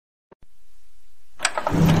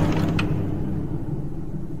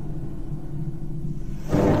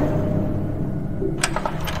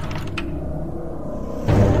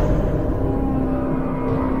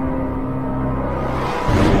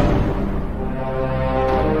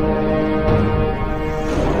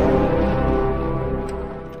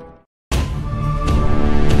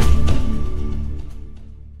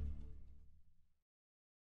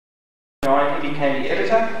became the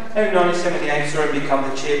editor, and in 1978 saw him become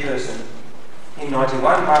the chairperson. In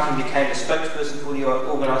 1991, Martin became the spokesperson for the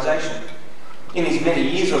organisation. In his many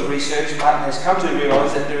years of research, Martin has come to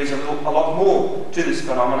realise that there is a lot more to this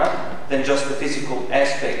phenomena than just the physical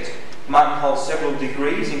aspect. Martin holds several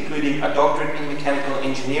degrees, including a doctorate in mechanical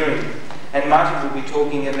engineering. And Martin will be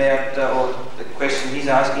talking about, or the question he's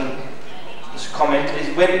asking, this comment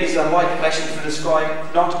is, when is a light flashing through the sky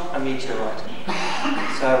not a meteorite?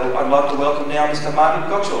 So I'd like to welcome now Mr. Martin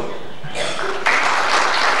Gottschall.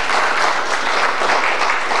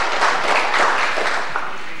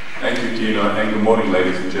 Thank you, Gino, and good morning,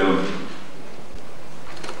 ladies and gentlemen.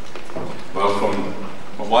 Well,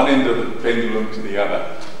 from one end of the pendulum to the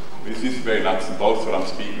other, this is very nuts and bolts what I'm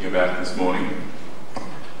speaking about this morning.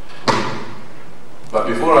 But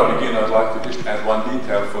before I begin, I'd like to just add one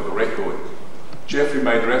detail for the record. Jeffrey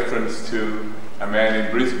made reference to a man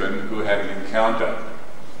in Brisbane who had an encounter,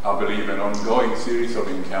 I believe an ongoing series of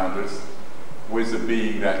encounters, with a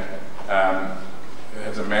being that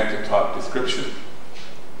has a manta-type description.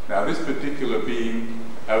 Now, this particular being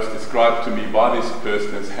was described to me by this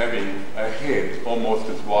person as having a head almost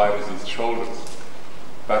as wide as his shoulders.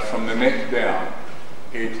 But from the neck down,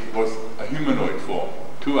 it was a humanoid form,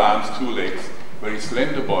 2 arms, 2 legs, very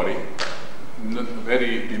slender body,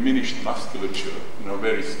 very diminished musculature,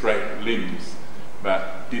 very straight limbs,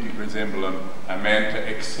 but didn't resemble a manta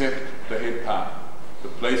except the head part, the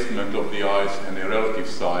placement of the eyes and their relative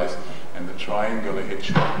size, and the triangular head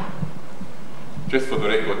shape. Just for the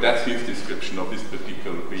record, that's his description of this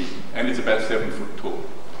particular being, and it's about 7 foot tall,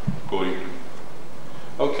 according to him.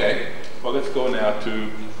 Okay, well, let's go now to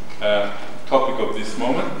the topic of this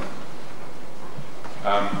moment,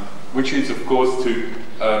 which is, of course, to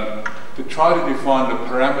try to define the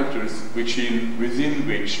parameters within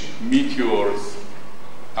which meteors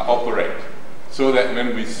operate, so that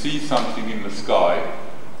when we see something in the sky,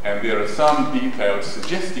 and there are some details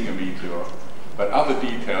suggesting a meteor, but other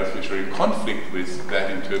details which are in conflict with that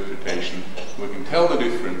interpretation, we can tell the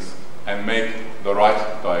difference and make the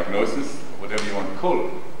right diagnosis, whatever you want to call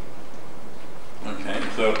it. Okay,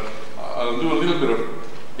 so I'll do a little bit of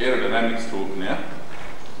aerodynamics talk now.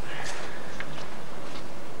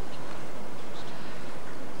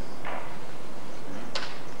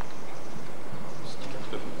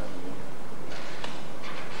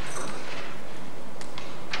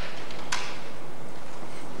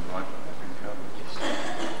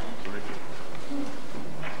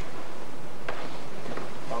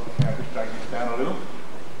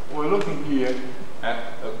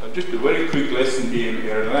 Just a very quick lesson here in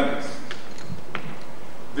aerodynamics.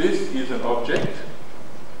 This is an object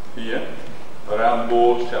here, a round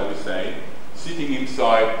ball, shall we say, sitting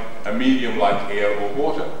inside a medium like air or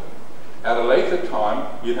water. At a later time,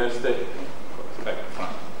 it has taken. Back to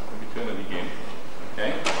front. Let me turn it again.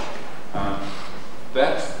 Okay.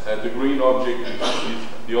 That's the green object is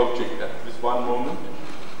the object at this one moment.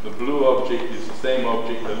 The blue object is the same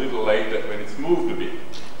object a little later when it's moved a bit.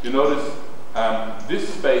 You notice.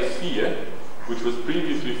 This space here, which was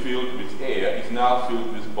previously filled with air, is now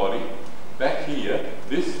filled with body. Back here,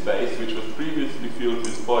 this space, which was previously filled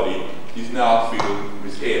with body, is now filled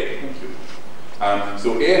with air. Thank you.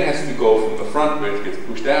 So air has to go from the front where it gets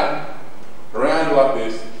pushed out, around like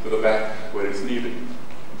this, to the back where it's needed.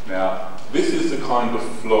 Now, this is the kind of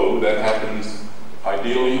flow that happens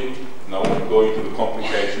ideally, and I won't go into the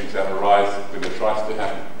complications that arise when it tries to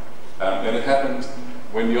happen. And it happens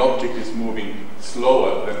when the object is moving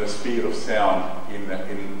slower than the speed of sound in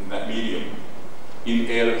that medium. In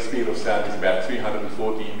air, the speed of sound is about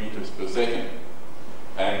 314 meters per second.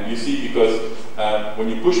 And you see, because when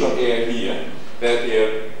you push on air here, that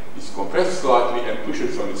air is compressed slightly and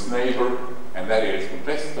pushes on its neighbor, and that air is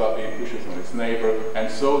compressed slightly and pushes on its neighbor,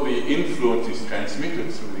 and so the influence is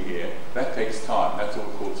transmitted through the air. That takes time. That's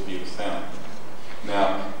all called speed of sound.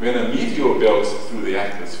 Now, when a meteor belts through the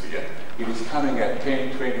atmosphere, it is coming at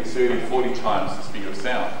 10, 20, 30, 40 times the speed of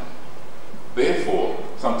sound. Therefore,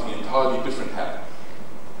 something entirely different happens.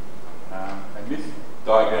 And this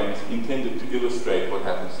diagram is intended to illustrate what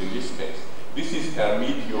happens in this case. This is our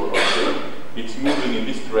meteor object. It's moving in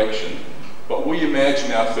this direction, but we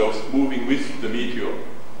imagine ourselves moving with the meteor.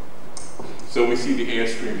 So we see the air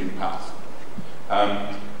streaming past.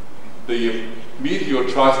 The meteor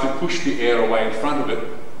tries to push the air away in front of it,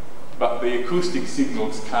 but the acoustic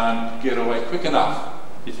signals can't get away quick enough.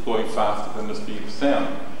 It's going faster than the speed of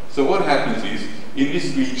sound. So what happens is, in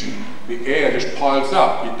this region, the air just piles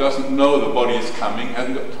up. It doesn't know the body is coming,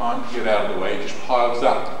 hasn't got time to get out of the way, it just piles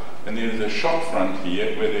up. And there's a shock front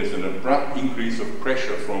here where there's an abrupt increase of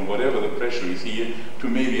pressure from whatever the pressure is here to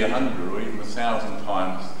maybe 100 or even 1,000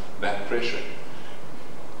 times that pressure.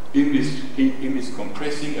 in this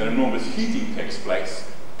compressing, an enormous heating takes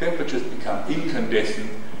place. Temperatures become incandescent,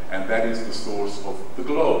 and that is the source of the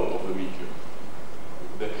glow of the meteor.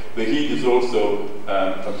 The heat is also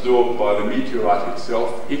absorbed by the meteorite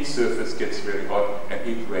itself. Its surface gets very hot, and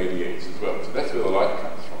it radiates as well. So that's where the light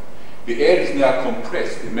comes from. The air is now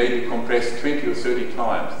compressed. It may be compressed 20 or 30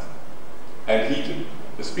 times and heated.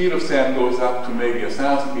 The speed of sound goes up to maybe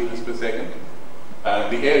 1,000 meters per second.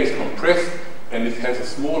 The air is compressed, and it has a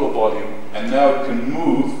smaller volume, and now it can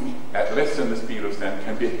move at less than the speed of sound,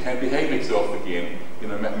 can behave itself again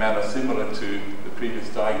in a manner similar to the previous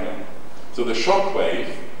diagram. So the shock wave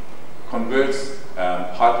converts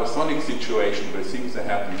hypersonic situation where things are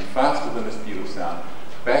happening faster than the speed of sound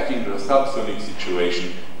back into a subsonic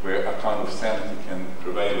situation where a kind of sanity can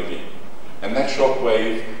prevail again. And that shock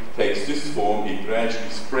wave takes this form, it gradually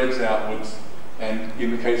spreads outwards, and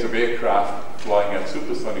in the case of aircraft flying at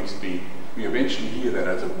supersonic speed, we eventually hear that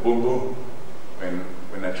as a boom boom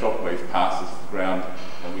when that shock wave passes the ground,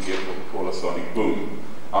 and we get what we call a sonic boom.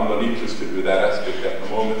 I'm not interested with that aspect at the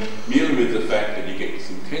moment, merely with the fact that you get this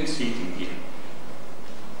intense heating here.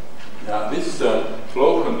 Now this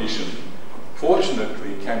flow condition,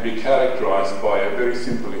 fortunately, can be characterized by a very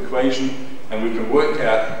simple equation, and we can work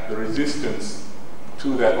out the resistance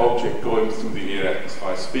to that object going through the air at this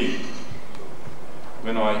high speed.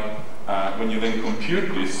 When you then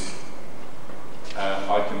compute this,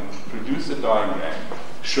 I can produce a diagram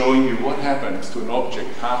showing you what happens to an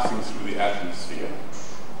object passing through the atmosphere.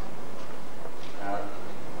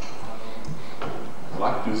 I'd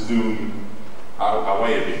like to zoom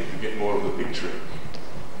away a bit to get more of the picture.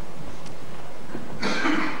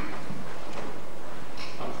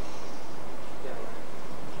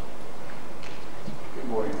 Get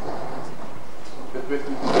more in.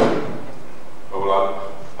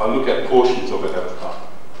 Well, I'll look at portions of it at a time.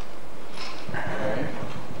 Okay.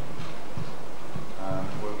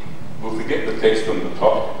 We'll forget the text on the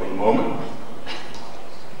top for the moment.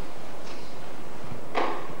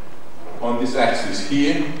 On this axis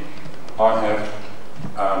here, I have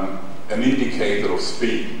an indicator of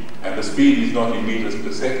speed, and the speed is not in meters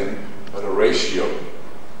per second, but a ratio.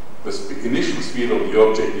 The initial speed of the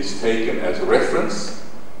object is taken as a reference,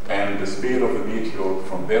 and the speed of the meteor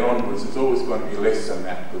from then onwards is always going to be less than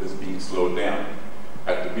that, but it's being slowed down.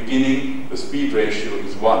 At the beginning, the speed ratio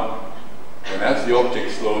is 1. And as the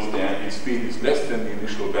object slows down, its speed is less than the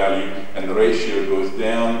initial value, and the ratio goes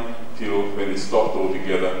down till when it's stopped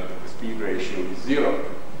altogether, the speed ratio is 0.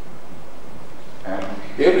 And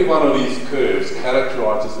every one of these curves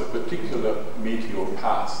characterizes a particular meteor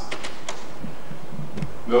pass.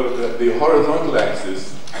 Note that the horizontal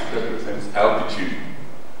axis represents altitude.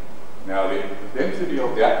 Now the density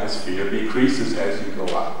of the atmosphere decreases as you go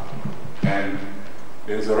up. And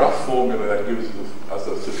there's a rough formula that gives us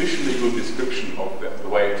a sufficiently good description of the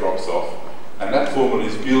way it drops off. And that formula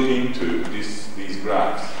is built into these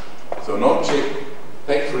graphs. So an object,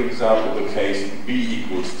 take for example the case B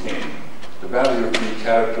equals 10. The value of B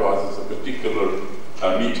characterizes a particular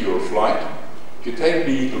meteor flight. If you take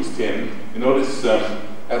B equals 10, you notice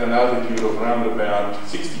at an altitude of around about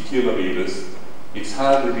 60 kilometers, it's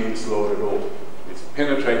hardly being slowed at all. It's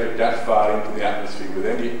penetrated that far into the atmosphere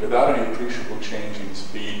without any appreciable change in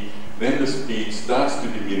speed. Then the speed starts to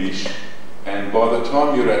diminish, and by the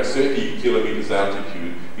time you're at 30 kilometers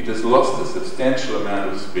altitude, it has lost a substantial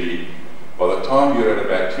amount of speed. By the time you're at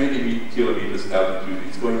about 20 kilometers altitude,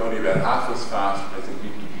 it's going only about half as fast as it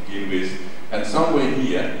did to begin with. And somewhere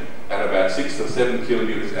here, at about 6 or 7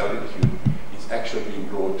 kilometers altitude, it's actually being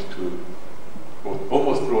almost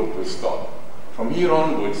brought to a stop. From here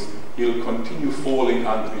onwards, it'll continue falling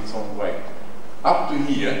under its own weight. Up to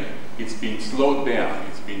here, it's been slowed down.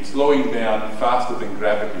 It's been slowing down faster than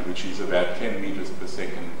gravity, which is about 10 meters per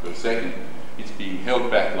second. It's being held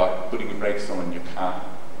back like putting brakes on your car.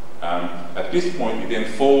 At this point, it then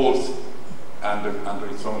falls under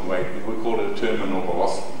its own weight. We call it a terminal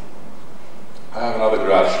velocity. I have another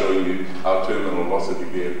graph showing you how terminal velocity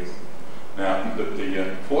varies. Now,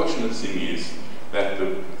 the fortunate thing is that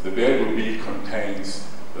the variable B contains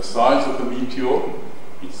the size of the meteor,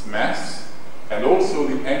 its mass, and also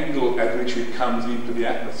the angle at which it comes into the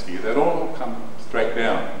atmosphere. They don't all come straight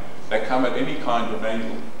down. They come at any kind of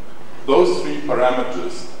angle. Those three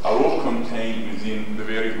parameters are all contained within the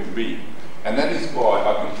variable B. And that is why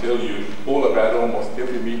I can tell you all about almost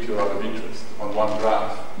every meteor of interest on one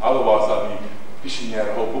graph. Otherwise, I'd be fishing out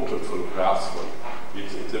a whole booklet full of graphs for you.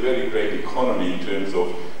 It's a very great economy in terms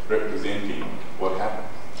of representing what happens.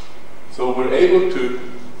 So we're able to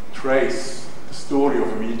trace the story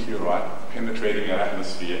of a meteorite penetrating our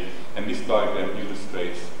atmosphere, and this diagram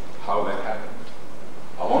illustrates how that happened.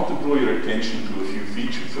 I want to draw your attention to a few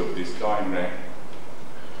features of this diagram.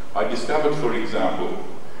 I discovered, for example,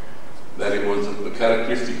 that it was a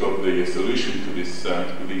characteristic of the solution to this,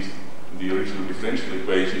 the original differential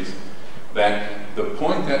equations, that the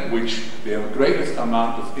point at which the greatest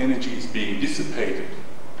amount of energy is being dissipated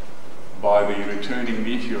by the returning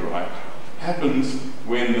meteorite happens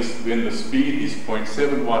when the speed is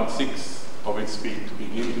 0.716 of its speed to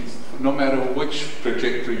begin with, no matter which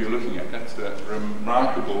trajectory you're looking at. That's a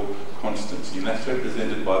remarkable constancy, and that's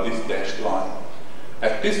represented by this dashed line.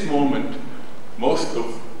 At this moment, most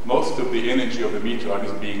of the energy of the meteorite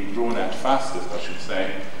is being drawn out fastest, I should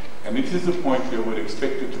say, and this is the point where we'd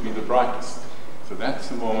expect it to be the brightest. So that's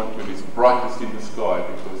the moment when it's brightest in the sky,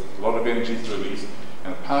 because a lot of energy is released,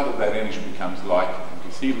 and part of that energy becomes light, and we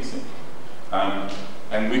see this thing.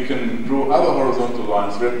 And we can draw other horizontal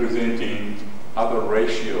lines representing other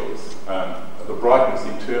ratios of the brightness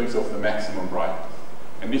in terms of the maximum brightness.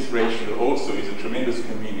 And this ratio also is a tremendous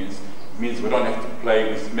convenience. It means we don't have to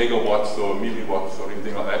play with megawatts or milliwatts or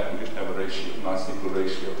anything like that. We just have a ratio, a nice simple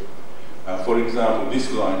ratio. For example,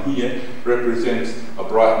 this line here represents a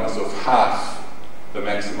brightness of half the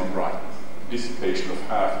maximum brightness, dissipation of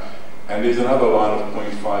half. And there's another line of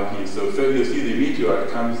 0.5 here. So you see the meteorite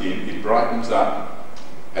comes in, it brightens up.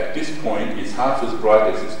 At this point, it's half as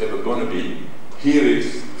bright as it's ever going to be. Here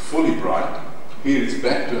it's fully bright. Here it's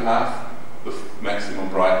back to half the maximum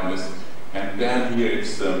brightness. And down here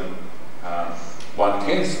it's 1/10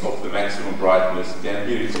 of the maximum brightness. Down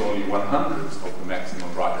here it's only 1/100 of the maximum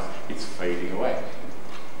brightness. It's fading away.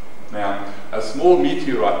 Now, a small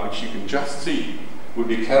meteorite, which you can just see, would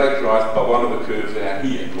be characterized by one of the curves down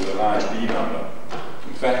here with a large D number.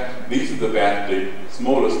 In fact, these are about the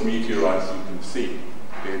smallest meteorites you can see.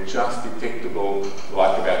 They're just detectable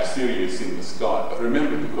like about Sirius in the sky. But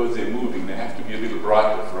remember, because they're moving, they have to be a little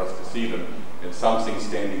brighter for us to see them than something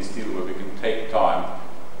standing still where we can take time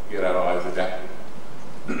to get our eyes adapted.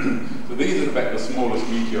 So these are about the smallest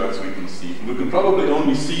meteorites we can see. We can probably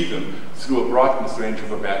only see them through a brightness range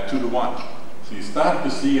of about 2 to 1. So you start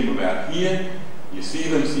to see them about here, you see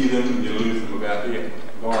them, and you lose them about here.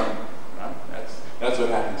 Go on, right? That's what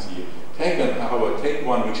happens here. Take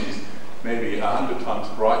one which is maybe 100 times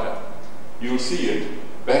brighter. You'll see it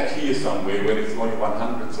back here somewhere when it's only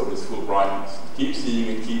 1/100 of its full brightness. Keep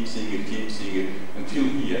seeing it, keep seeing it, keep seeing it, until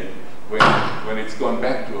here, when it's gone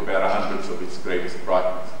back to about 1/100 of its greatest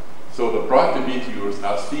brightness. So the brighter meteors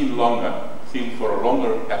are seen for a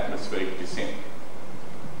longer atmospheric descent.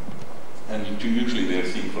 And usually they're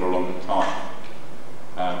seen for a longer time.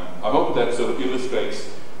 I hope that sort of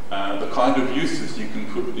illustrates the kind of uses you can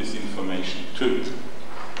put this information to.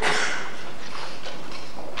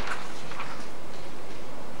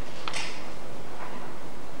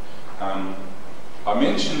 I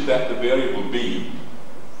mentioned that the variable B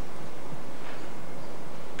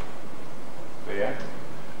there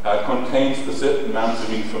contains a certain amount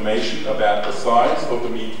of information about the size of the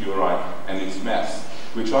meteorite and its mass,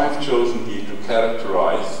 which I've chosen here to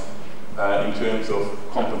characterize in terms of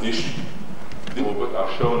composition. The orbit are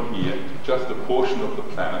shown here, just a portion of the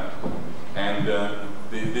planet, and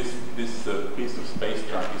this piece of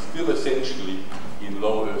space-time is still essentially in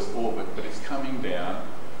low Earth orbit, but it's coming down,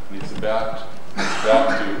 and it's about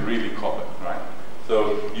to really cop it, right?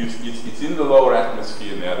 So it's in the lower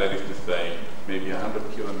atmosphere now, that is to say, maybe 100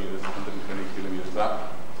 kilometers, 120 kilometers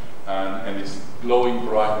up, and it's glowing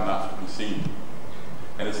bright enough to be seen.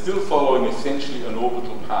 And it's still following essentially an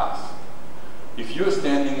orbital path. If you're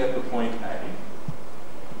standing at the point A,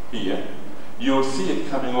 here, you'll see it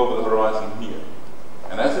coming over the horizon here.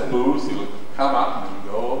 And as it moves, it'll come up and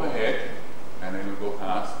it'll go overhead, and then it'll go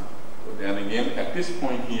past, go down again. At this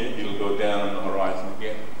point here, it'll go down on the horizon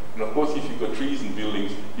again. And of course, if you've got trees and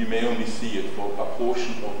buildings, you may only see it for a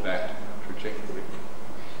portion of that trajectory.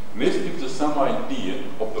 And this gives us some idea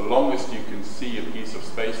of the longest you can see a piece of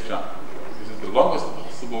space junk. This is the longest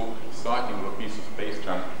possible sighting of a piece of space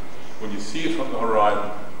junk when you see it from the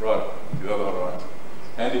horizon, right to the other horizon.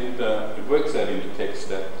 And it works out in the text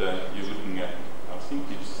that you're looking at. I think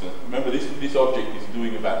it's, remember this object is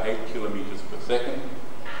doing about 8 kilometers per second.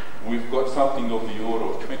 We've got something of the order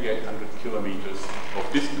of 2,800 kilometers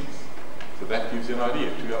of distance. So that gives you an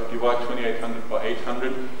idea. Divide 2,800 by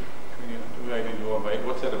 800, 2,800 divided by 8,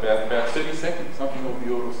 what's that about 30 seconds, something of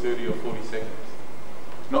the order of 30 or 40 seconds.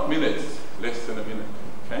 Not minutes, less than a minute,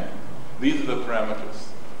 okay? These are the parameters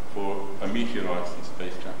for a meteorite in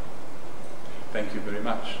space-time. Thank you very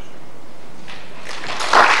much.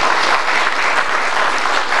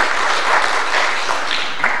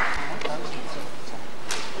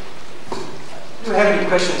 Do we have any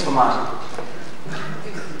questions for Martin?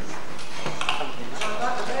 I'd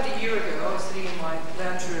like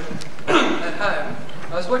lounge room at home.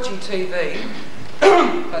 I was watching TV.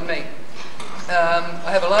 Pardon me.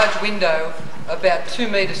 I have a large window about 2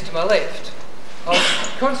 metres to my left. I was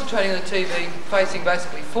concentrating on the TV, facing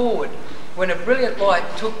basically forward, when a brilliant light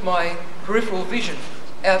took my peripheral vision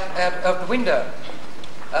out of the window.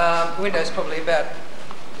 The window is probably about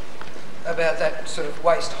that sort of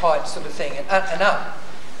waist height sort of thing, and up.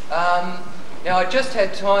 Now I just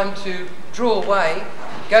had time to draw away,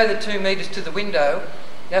 go the 2 metres to the window.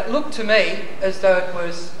 Now it looked to me as though it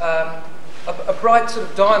was a bright sort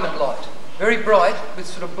of diamond light, very bright with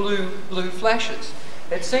sort of blue flashes.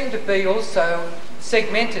 It seemed to be also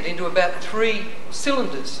segmented into about 3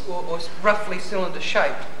 cylinders, or roughly cylinder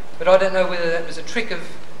shaped. But I don't know whether that was a trick of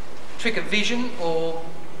vision or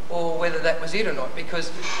whether that was it or not,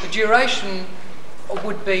 because the duration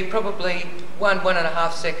would be probably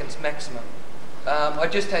 1.5 seconds maximum. I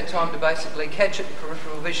just had time to basically catch it in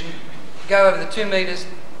peripheral vision, go over the 2 metres,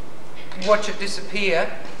 watch it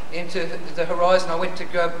disappear into the horizon. I went to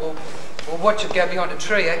go, or watch it go behind a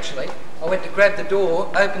tree actually. I went to grab the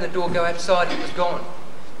door, open the door, go outside, and it was gone.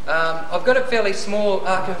 I've got a fairly small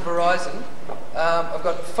arc of horizon. I've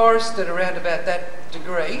got forest at around about that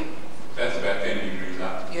degree. That's about 10 degrees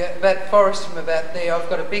up. Yeah, about forest from about there. I've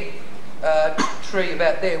got a big tree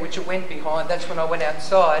about there, which it went behind. That's when I went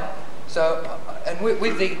outside. So, and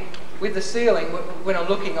with the ceiling, when I'm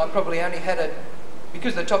looking, I probably only had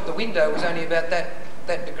because the top of the window was only about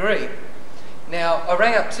that degree. Now, I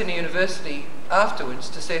rang up Sydney University afterwards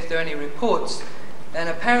to see if there are any reports, and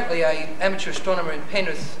apparently an amateur astronomer in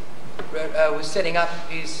Penrith was setting up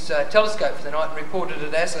his telescope for the night and reported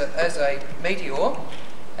it as a meteor,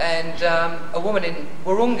 and a woman in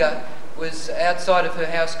Wahroonga was outside of her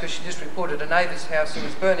house because she just reported a neighbour's house that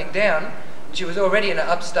was burning down. She was already in an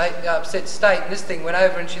upset state, and this thing went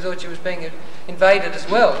over and she thought she was being invaded as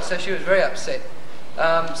well, so she was very upset.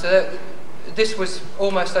 This was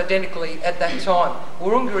almost identically at that time.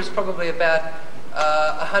 Wahroonga is probably about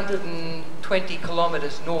 120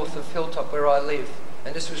 kilometres north of Hilltop where I live,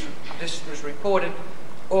 and this was reported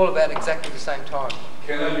all about exactly the same time.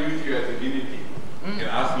 Can I use you as a guinea pig? Can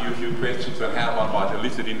I ask you a few questions on how one might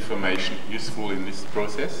elicit information useful in this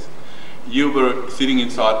process? You were sitting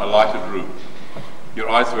inside a lighted room. Your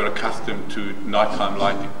eyes were accustomed to nighttime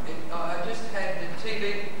lighting. I just had the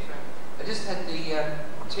TV. I just had the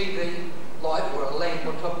TV light, or a lamp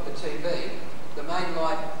on top of the TV. The main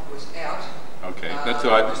light was out. Okay, that's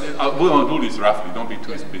all right. We'll do this roughly. Don't be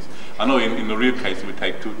too specific. I know in the real case it would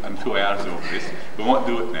take 2 hours over this. We won't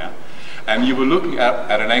do it now. And you were looking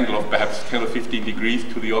at an angle of perhaps 10 or 15 degrees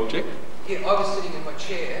to the object? Yeah, I was sitting in my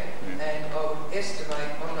chair, and I would estimate,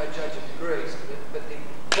 I'm no judge of degrees, but the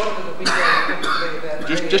bottom of the window would probably be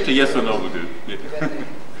about just a yes or no will do. Yeah.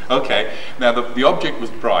 Okay, now the object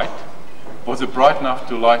was bright. Was it bright enough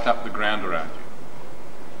to light up the ground around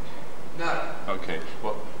you? No. Okay,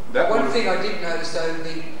 well, one thing I did notice though,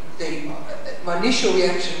 my initial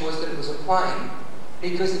reaction was that it was a plane,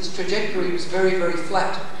 because its trajectory was very, very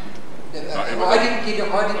flat. I didn't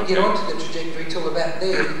get onto the trajectory till about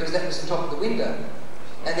there, because that was the top of the window.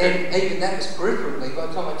 And then even that was peripherally. By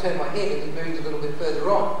the time I turned my head, it moved a little bit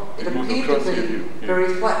further on. It appeared to be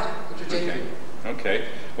very flat, the trajectory. Okay.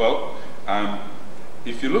 Well,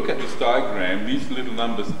 if you look at this diagram, these little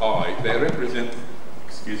numbers I, they represent,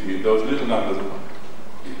 those little numbers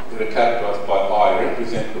that are characterized by I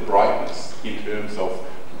represent the brightness in terms of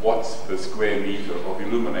watts per square meter of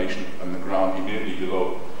illumination on the ground immediately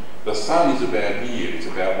below. The sun is about here, it's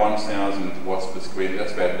about 1,000 watts per square meter,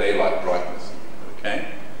 that's about daylight brightness, okay?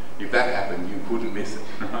 If that happened, you couldn't miss it,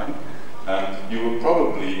 right? You were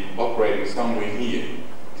probably operating somewhere here,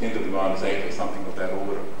 10 to the minus 8 or something of that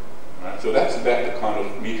order, right? So that's about the kind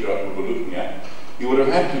of meteorite we were looking at. You would have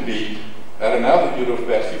had to be at an altitude of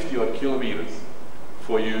about 50 odd kilometers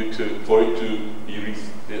for it to be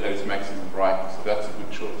reached at its maximum brightness. So that's a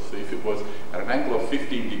good choice. So if it was at an angle of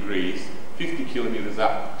 15 degrees, 50 kilometers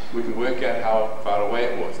up, we can work out how far away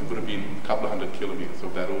it was. It would have been a couple of 100 kilometers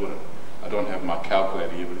of that order. I don't have my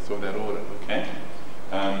calculator here, but it's of that order, okay?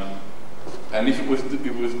 And if it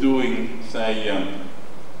was doing, say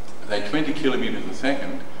 20 kilometers a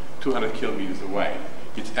second, 200 kilometers away,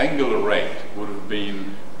 its angular rate would have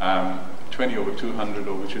been 20 over 200,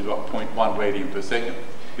 or which is about 0.1 radian per second.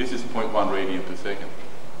 This is 0.1 radian per second.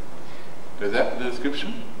 Is that the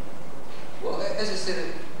description? Well, as I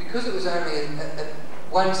said, because it was only at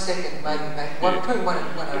 1 second, maybe back, between 1 and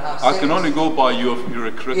 1.5 seconds. I can only go by your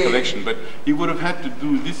recollection, but he would have had to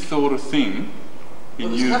do this sort of thing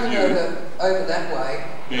in your view. It was coming over that way,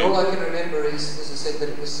 and all I can remember is, as I said,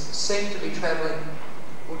 that it seemed to be travelling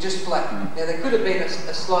or just flat? Now there could have been a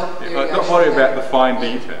slight variation. Don't worry about the fine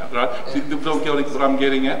detail, right? Yeah. See, what I'm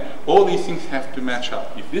getting at, all these things have to match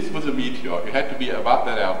up. If this was a meteor, it had to be about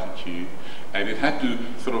that altitude, and it had to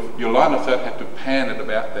sort of, your line of sight had to pan at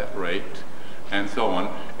about that rate, and so on.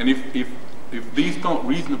 And if these don't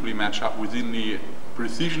reasonably match up within the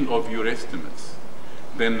precision of your estimates,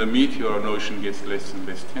 then the meteor notion gets less and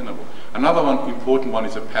less tenable. Another important one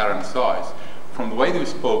is apparent size. From the way you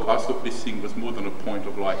spoke, I thought this thing was more than a point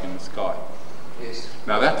of light in the sky. Yes.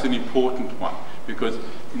 Now that's an important one, because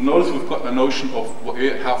notice we've got the notion of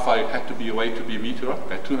how far it had to be away to be a meteor,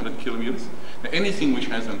 about 200 kilometers. Now anything which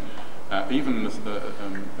has even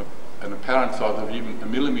an apparent size of even a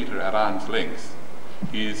millimeter at arm's length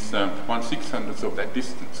is 1/600th of that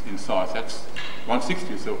distance in size. That's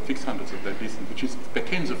 1/60th or 600th of that distance, which is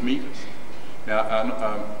tens of meters. Now,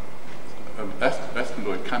 an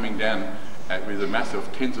asteroid coming down with a mass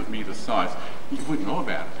of tens of meters size, you wouldn't know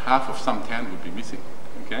about it. Half of some town would be missing.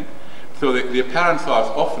 Okay, so the apparent size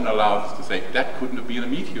often allows us to say that couldn't have been a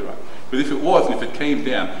meteorite. But if it was, and if it came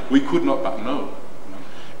down, we could not but know.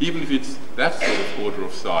 Even if it's that sort of order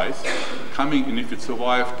of size, coming, and if it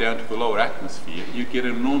survived down to the lower atmosphere, you get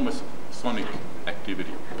enormous sonic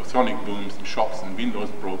activity, sonic booms and shocks and windows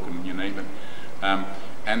broken, you name it.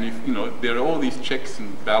 And if, there are all these checks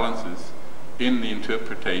and balances in the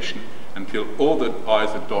interpretation until all the I's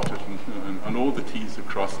are dotted and all the T's are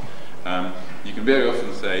crossed. You can very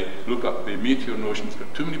often say, look up, the meteor notion's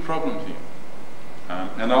got too many problems here.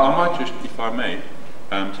 And I might just, if I may,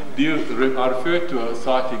 I referred to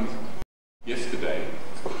sightings yesterday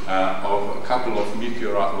of a couple of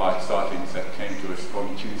meteorite-like sightings that came to us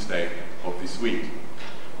on Tuesday of this week.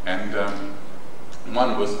 And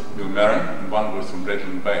one was Wilmarin and one was from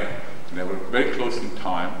Redland Bay. And they were very close in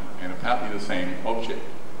time and apparently the same object.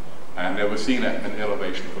 And they were seen at an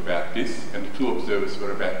elevation of about this, and the two observers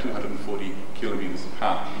were about 240 kilometers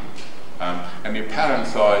apart. And the apparent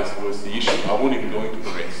size was the issue. I won't even go into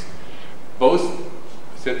the rest. Both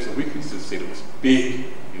sets of witnesses said it was big.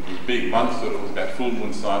 It was big. One thought it was about full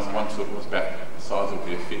moon size, one thought it was about the size of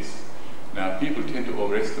their fist. Now, people tend to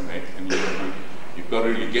overestimate, and you've got to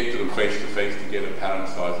really get to them face to face to get apparent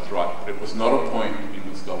sizes right. But it was not a point in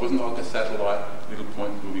the sky. It wasn't like a satellite, little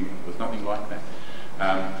point moving. It was nothing like that.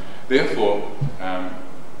 Therefore,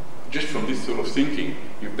 just from this sort of thinking,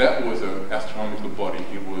 if that was an astronomical body,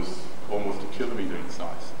 it was almost a kilometer in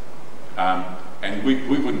size. And we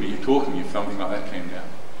wouldn't be talking if something like that came down.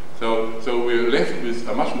 So we're left with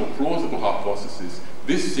a much more plausible hypothesis.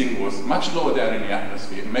 This thing was much lower down in the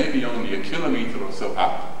atmosphere, maybe only a kilometer or so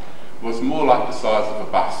up, was more like the size of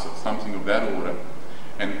a bus or something of that order,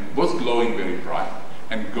 and was glowing very bright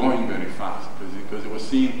and going very fast, because it was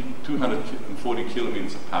seen 240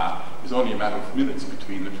 kilometers apart. It was only a matter of minutes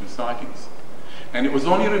between the two sightings. And it was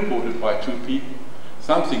only reported by two people.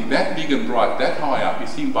 Something that big and bright, that high up, is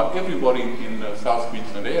seen by everybody in the South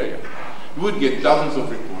Queensland area. We would get dozens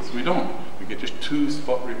of reports. We don't. We get just 2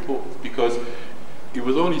 spot reports, because it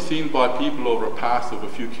was only seen by people over a path of a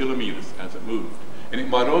few kilometers as it moved. And it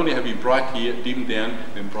might only have been bright here, dimmed down,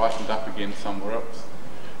 then brightened up again somewhere else.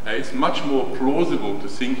 It's much more plausible to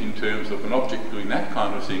think in terms of an object doing that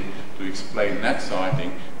kind of thing to explain that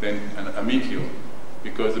sighting than a meteor,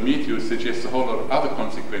 because a meteor suggests a whole lot of other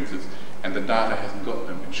consequences, and the data hasn't got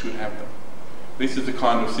them and should have them. This is the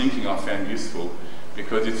kind of thinking I found useful,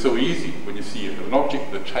 because it's so easy when you see an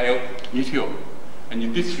object, the tail, meteor, and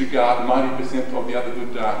you disregard 90% of the other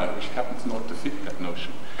good data, which happens not to fit that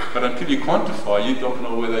notion. But until you quantify, you don't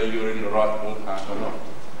know whether you're in the right ballpark or not.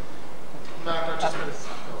 Mark, I was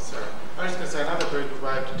just going to say another very good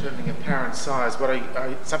way of determining apparent size,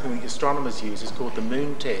 something that astronomers use, is called the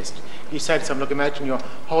moon test. You say to someone, look, imagine you're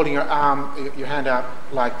holding your hand out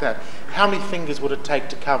like that. How many fingers would it take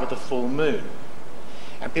to cover the full moon?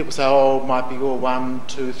 And people say, oh, it might be all 1,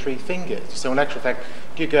 2, 3 fingers. So in actual fact,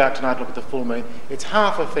 if you go out tonight and look at the full moon, it's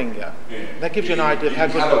half a finger. Yeah. That gives you an idea of how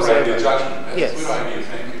good the observer is. That's yes. A good idea,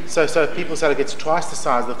 thank you. So if people say it gets twice the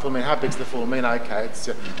size of the full moon, how big's the full moon? Okay, it's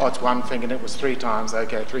 1 finger and it was 3 times.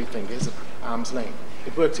 Okay, 3 fingers at arm's length.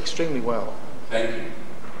 It works extremely well. Thank you.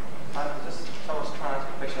 Just someone's trying to ask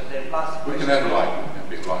a question there. Last we question. Can have a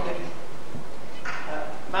bit like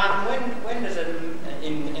Martin, when does it,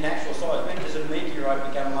 in actual size, when does a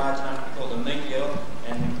meteorite become large enough to be called a meteor,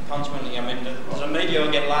 and consequently, does a meteor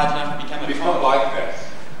get large enough to become a comet? It's not like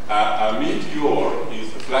that. A meteor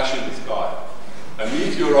is a flash in the sky. A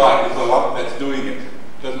meteorite is a lump that's doing it.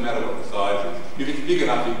 It doesn't matter what the size is. If it's big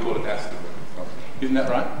enough, you can call it asteroid. Isn't that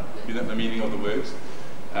right? Isn't that the meaning of the words?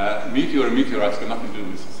 Meteor and meteorite's got nothing to do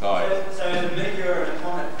with the size. So a meteor and a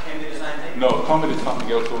comet can be the same thing? No, a comet is something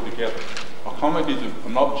else altogether. A comet is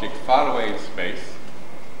an object far away in space,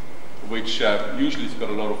 which usually has got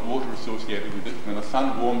a lot of water associated with it. When the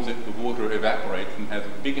sun warms it, the water evaporates and has a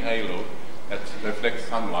big halo that reflects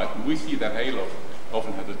sunlight. And we see that halo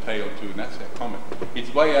often has a tail too, and that's a comet.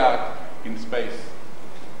 It's way out in space,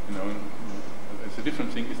 you know. It's a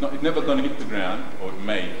different thing. It's never going to hit the ground, or it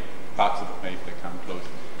may. Parts of it may if they come close.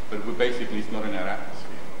 But basically, it's not in our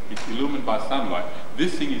atmosphere. It's illumined by sunlight.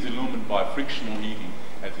 This thing is illumined by frictional heating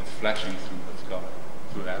as it's flashing through the sky,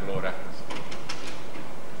 through our lower atmosphere.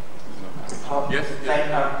 Yes?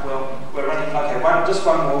 Well, we're running, okay, just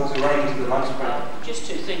one more, because we're running into the lunch break. Just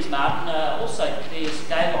two things, Martin. Also, there's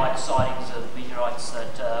daylight sightings of meteorites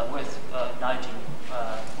that are worth noting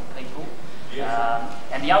for people. Yes.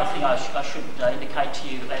 And the other thing I should indicate to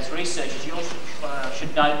you as researchers, you also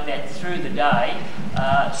should note that through the day,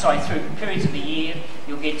 through periods of the year,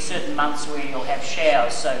 you'll get certain months where you'll have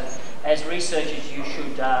showers. So as researchers, you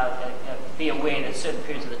should be aware that certain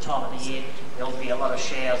periods of the time of the year, there'll be a lot of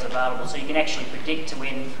showers available. So you can actually predict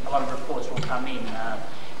when a lot of reports will come in.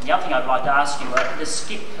 The other thing I'd like to ask you, the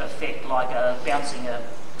skip effect, like bouncing a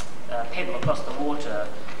pebble across the water,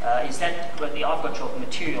 is that, I've got your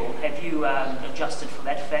material, have you adjusted for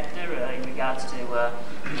that factor in regards to the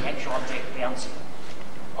actual object bouncing?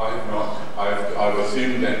 I have not. I've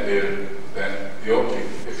assumed that the object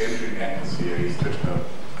entering the atmosphere is just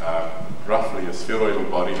roughly a spheroidal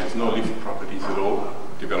body, has no lift properties at all,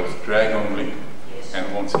 develops drag only, yes,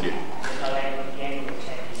 and won't skip.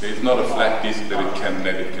 There's not a flat disk that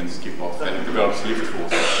it can skip off, and it develops lift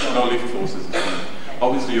forces. No lift forces.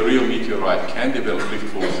 Obviously, a real meteorite can develop lift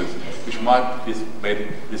forces, which might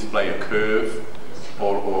display a curve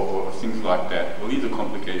or things like that. Well, these are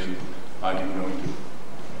complications I didn't go into.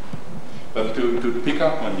 But to pick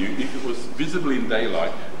up on you, if it was visible in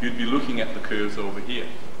daylight, you'd be looking at the curves over here,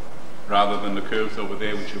 rather than the curves over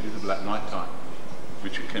there, which are visible at night time.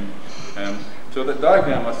 Which you can. So that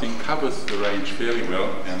diagram, I think, covers the range fairly well,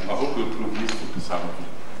 and I hope it will prove useful to some of you.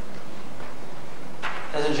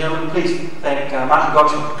 Ladies and gentlemen, please thank Martin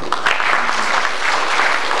Gottschall.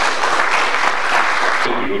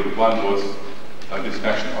 One was a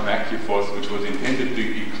discussion on AccuFOSS, which was intended to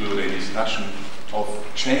include a discussion of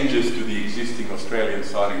changes to the existing Australian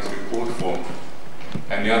sightings report form,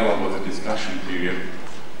 and the other one was a discussion period.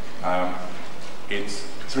 It's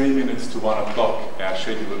 3 minutes to 1 o'clock, our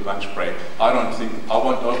scheduled lunch break. I don't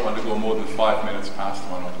want to go more than 5 minutes past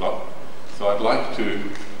 1 o'clock, so I'd like to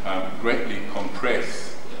greatly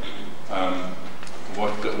compress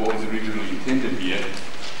what was originally intended here,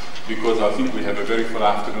 because I think we have a very full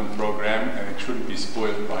afternoon program and it shouldn't be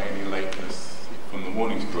spoiled by any lateness from the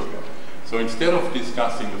morning's program. So instead of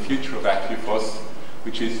discussing the future of AccuFOSS,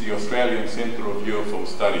 which is the Australian Centre of UFO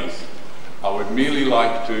Studies, I would merely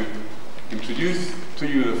like to introduce to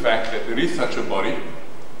you the fact that there is such a body.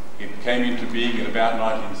 It came into being in about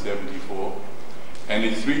 1974, and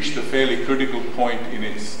it's reached a fairly critical point in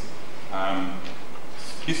its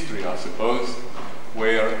history, I suppose,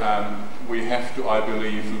 where we have to, I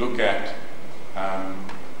believe, look at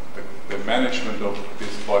the management of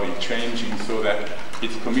this body changing so that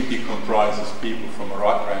its committee comprises people from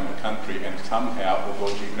right around the country, and somehow,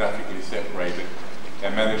 although geographically separated, they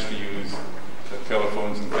manage to use the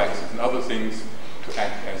telephones and faxes and other things to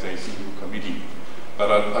act as a single committee.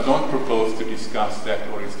 But I don't propose to discuss that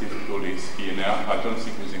or its difficulties here now. I don't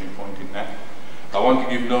think there's any point in that. I want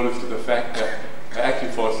to give notice to the fact that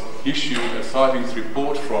AccuFOSS issued a sightings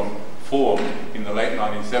report form in the late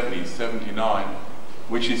 1970s, 79,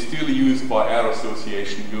 which is still used by our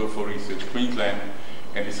association, UFO Research Queensland,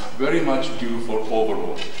 and is very much due for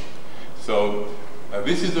overhaul. So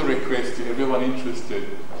this is a request to everyone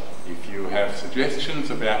interested. If you have suggestions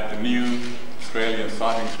about the new Australian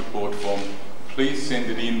sightings report form, please send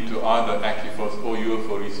it in to either AccuFOSS or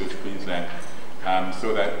UFO Research Queensland,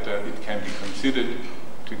 so that it can be considered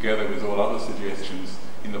together with all other suggestions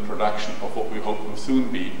in the production of what we hope will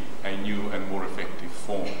soon be a new and more effective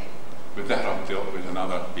form. With that, I've dealt with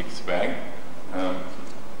another big spag.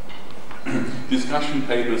 Discussion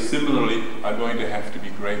papers similarly are going to have to be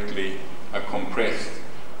greatly compressed.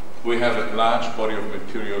 We have a large body of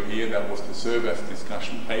material here that was to serve as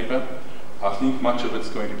discussion paper. I think much of it's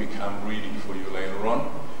going to become reading for you later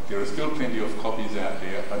on. There are still plenty of copies out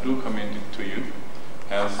there. I do commend it to you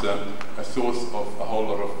as a source of a whole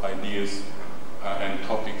lot of ideas and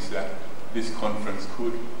topics that this conference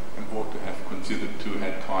could and ought to have considered to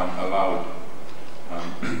had time allowed.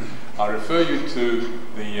 I refer you to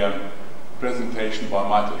the presentation by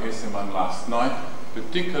Michael Hessemann last night,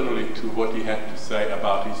 particularly to what he had to say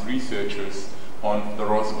about his researchers on the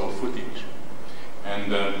Roswell footage.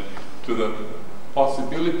 And to the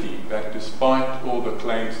possibility that despite all the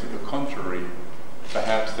claims to the contrary,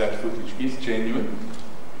 perhaps that footage is genuine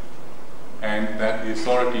and that the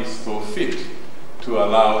authorities saw fit to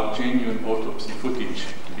allow genuine autopsy footage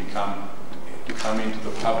to come into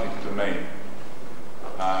the public domain.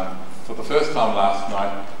 For the first time last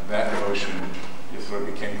night, that notion sort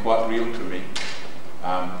of became quite real to me.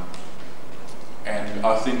 And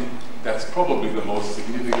I think that's probably the most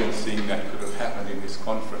significant thing that could have happened in this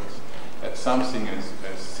conference. That something as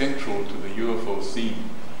central to the UFO scene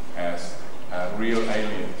as real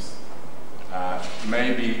aliens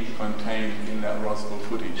may be contained in that Roswell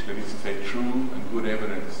footage. That is to say, true and good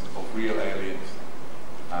evidence of real aliens.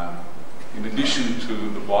 In addition to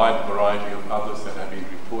the wide variety of others that have been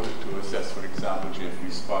reported to us, as for example Jeffrey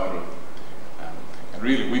Spiro. And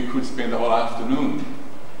really we could spend the whole afternoon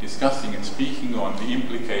discussing and speaking on the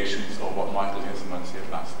implications of what Michael Hesselman said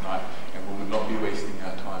last night, and we would not be wasting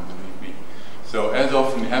our time, believe me. So as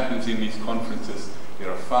often happens in these conferences, there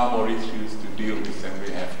are far more issues to deal with than we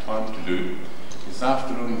have time to do. This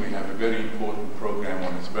afternoon we have a very important program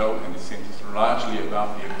on as well, and it's largely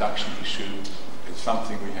about the abduction issue. It's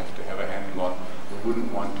something we have to have a handle on. We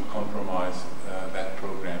wouldn't want to compromise that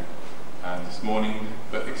program this morning,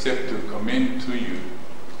 but except to commend to you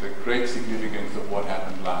the great significance of what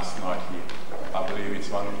happened last night here. I believe it's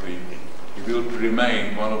it will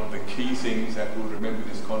remain one of the key things that we'll remember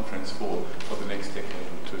this conference for the next decade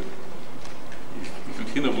or two. If the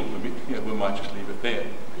dinner will permit, we might just leave it there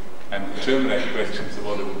and terminate questions,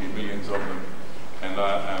 although there will be millions of them. And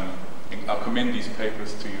I'll commend these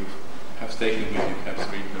papers to you. Perhaps take them with you,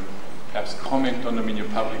 perhaps read them, perhaps comment on them in your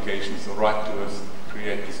publications, or write to us,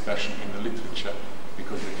 create discussion in the literature,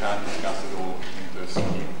 because we can't discuss it all in person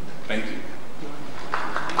here. Thank you.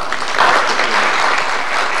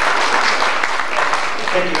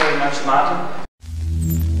 Thank you very much, Martin.